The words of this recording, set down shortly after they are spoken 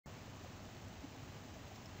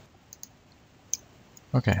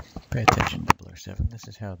Okay, pay attention, 007. This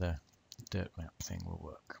is how the dirt map thing will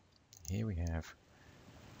work. Here we have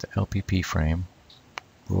the LPP frame,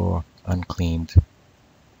 raw, uncleaned.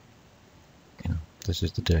 This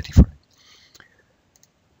is the dirty frame.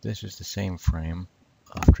 This is the same frame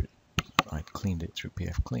after I'd cleaned it through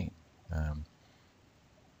PF Clean.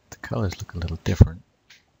 The colors look a little different,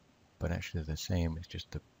 but actually they're the same. It's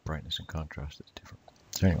just the brightness and contrast that's different.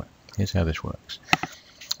 So anyway, here's how this works.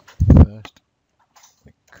 First,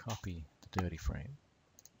 we copy the dirty frame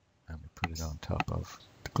and we put it on top of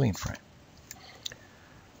the clean frame.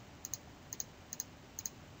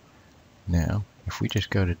 Now, if we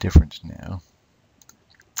just go to difference now,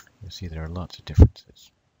 you'll see there are lots of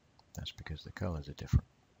differences. That's because the colors are different.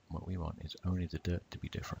 What we want is only the dirt to be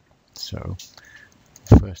different. So,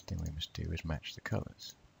 the first thing we must do is match the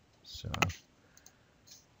colors. So,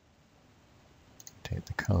 take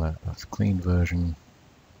the color of the clean version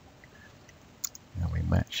and we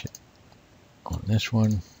match it on this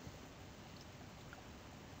one.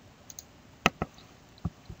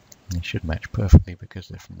 They should match perfectly because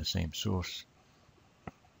they're from the same source,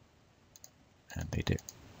 and they do.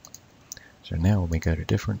 So now when we go to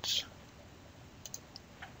difference,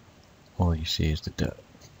 all you see is the dirt.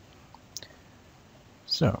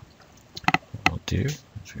 So what we'll do is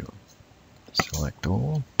we'll select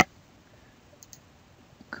all,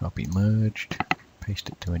 copy merged, paste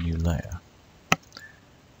it to a new layer.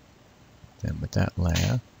 Then with that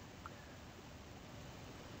layer,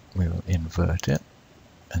 we will invert it,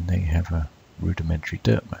 and there you have a rudimentary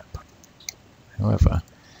dirt map. However,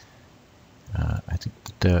 I think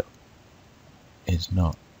the dirt is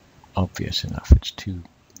not obvious enough. It's too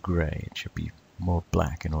grey. It should be more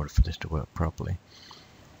black in order for this to work properly.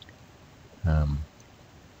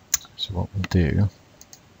 So what we'll do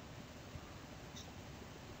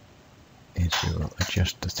is we will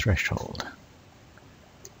adjust the threshold.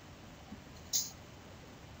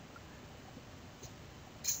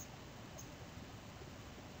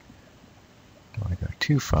 Don't go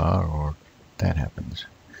too far or that happens,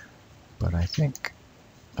 but I think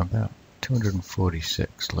about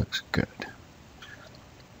 246 looks good.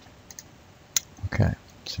 Okay,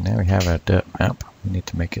 so now we have our dirt map. We need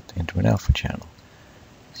to make it into an alpha channel.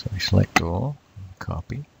 So we select all,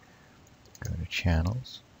 copy, go to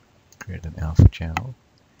channels, create an alpha channel,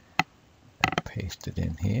 and paste it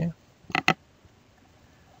in here.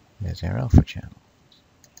 There's our alpha channel.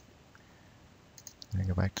 Then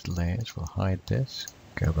go back to the layers, we'll hide this,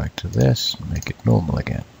 go back to this, and make it normal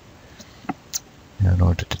again. Now in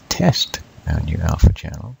order to test our new alpha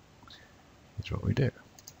channel, here's what we do.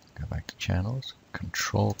 Go back to channels,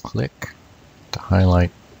 control click to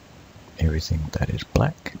highlight everything that is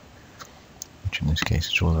black, which in this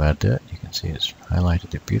case is all of our dirt. You can see it's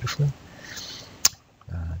highlighted it beautifully.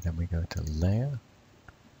 Then we go to layer,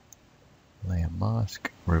 layer mask,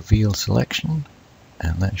 reveal selection,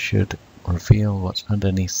 and that should reveal what's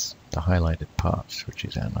underneath the highlighted parts, which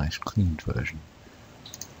is our nice cleaned version.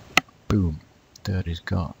 Boom, dirt is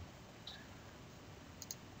gone.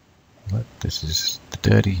 Look, this is the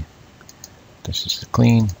dirty, this is the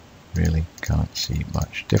clean. Really can't see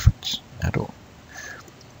much difference at all.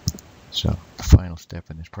 So the final step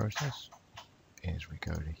in this process is we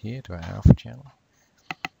go to here to our alpha channel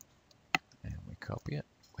and we copy it.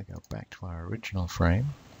 We go back to our original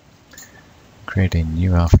frame, create a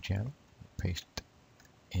new alpha channel, paste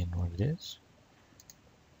in what it is,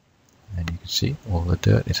 and you can see all the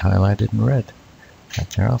dirt is highlighted in red.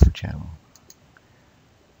 That's our alpha channel.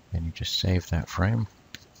 And you just save that frame,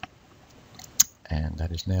 and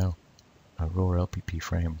that is now a raw LPP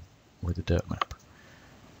frame with a dirt map.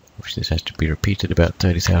 Obviously this has to be repeated about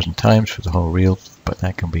 30,000 times for the whole reel, but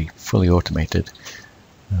that can be fully automated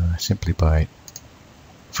simply by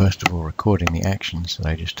first of all recording the actions that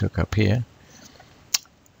I just took up here,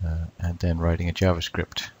 and then writing a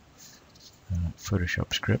JavaScript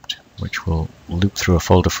Photoshop script which will loop through a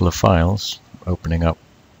folder full of files, opening up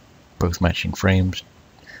both matching frames,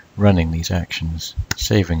 running these actions,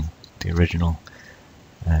 saving the original,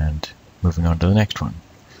 and moving on to the next one.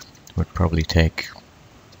 It would probably take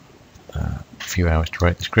a few hours to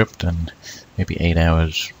write the script and maybe 8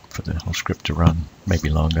 hours for the whole script to run, maybe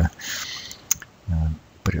longer,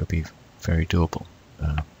 but it would be very doable.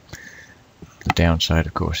 The downside,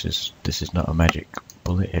 of course, is this is not a magic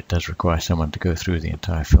bullet. It does require someone to go through the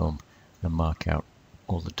entire film and mark out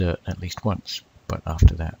all the dirt at least once, but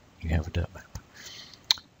after that you have a dirt map.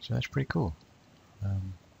 So that's pretty cool.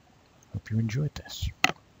 Hope you enjoyed this.